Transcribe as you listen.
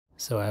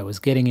So I was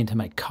getting into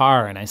my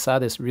car and I saw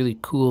this really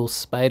cool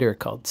spider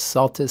called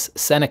Salticus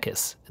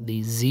scenicus,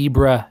 the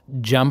zebra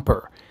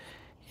jumper.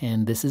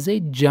 And this is a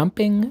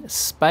jumping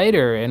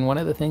spider. And one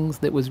of the things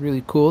that was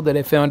really cool that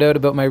I found out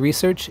about my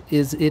research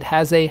is it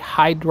has a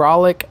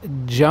hydraulic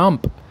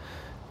jump,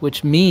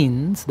 which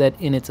means that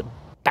in its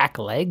back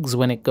legs,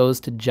 when it goes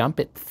to jump,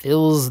 it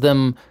fills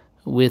them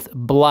with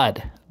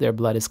blood. Their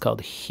blood is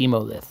called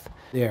hemolymph.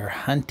 They're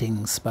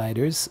hunting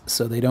spiders,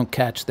 so they don't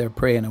catch their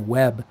prey in a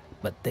web,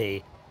 but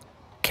they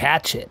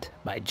catch it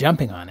by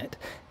jumping on it.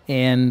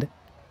 And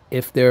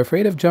if they're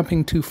afraid of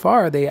jumping too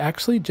far, they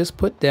actually just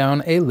put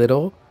down a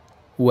little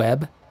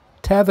web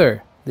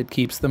tether that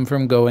keeps them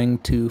from going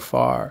too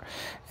far.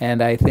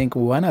 And I think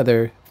one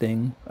other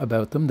thing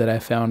about them that I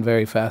found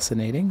very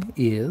fascinating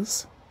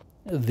is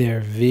their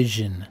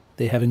vision.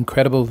 They have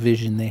incredible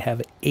vision. They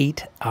have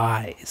 8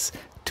 eyes.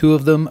 2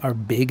 of them are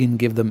big and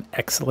give them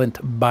excellent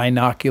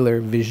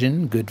binocular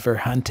vision, good for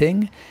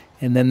hunting.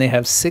 And then they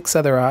have 6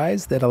 other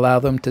eyes that allow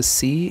them to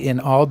see in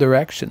all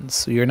directions.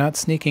 So you're not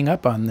sneaking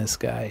up on this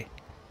guy.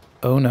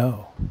 Oh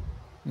no.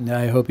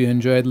 I hope you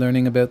enjoyed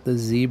learning about the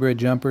zebra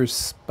jumper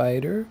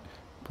spider.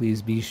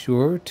 Please be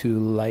sure to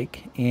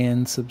like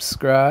and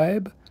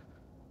subscribe.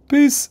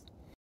 Peace.